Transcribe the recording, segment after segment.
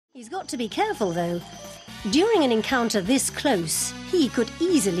He's got to be careful, though. During an encounter this close, he could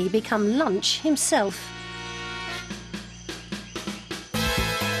easily become lunch himself.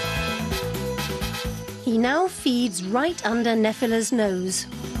 He now feeds right under Nephila's nose.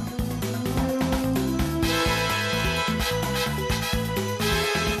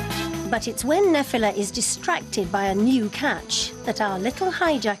 But it's when Nephila is distracted by a new catch that our little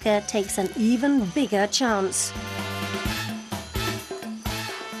hijacker takes an even bigger chance.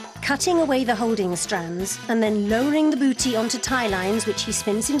 Cutting away the holding strands and then lowering the booty onto tie lines, which he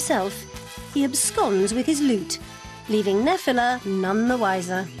spins himself, he absconds with his loot, leaving Nephila none the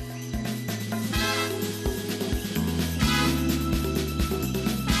wiser.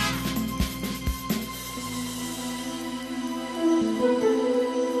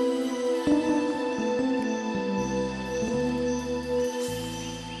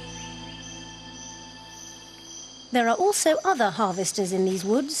 There are also other harvesters in these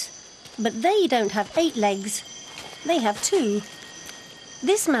woods, but they don't have 8 legs, they have 2.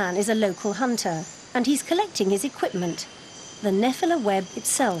 This man is a local hunter, and he's collecting his equipment, the Nephila web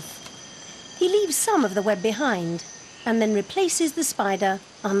itself. He leaves some of the web behind, and then replaces the spider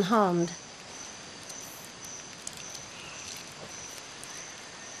unharmed.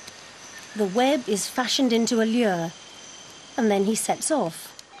 The web is fashioned into a lure, and then he sets off.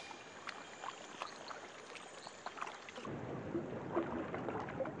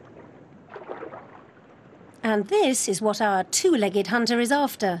 And this is what our 2-legged hunter is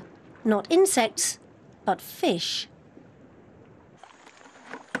after. Not insects, but fish.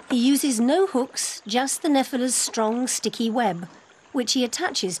 He uses no hooks, just the Nephila's strong, sticky web, which he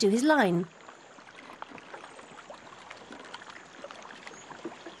attaches to his line.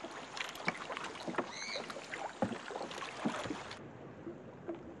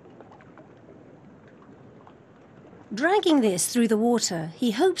 Dragging this through the water,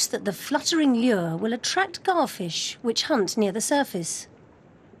 he hopes that the fluttering lure will attract garfish, which hunt near the surface.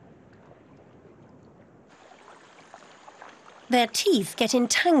 Their teeth get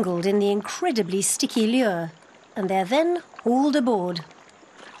entangled in the incredibly sticky lure, and they're then hauled aboard.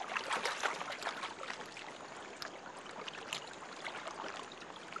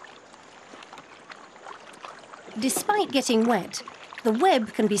 Despite getting wet, the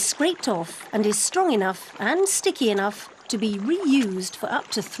web can be scraped off and is strong enough and sticky enough to be reused for up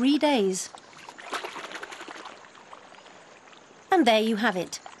to 3 days. And there you have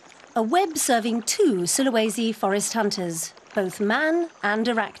it, a web serving 2 Sulawesi forest hunters, both man and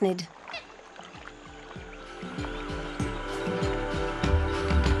arachnid.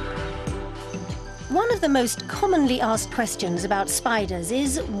 One of the most commonly asked questions about spiders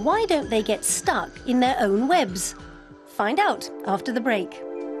is why don't they get stuck in their own webs? Find out after the break.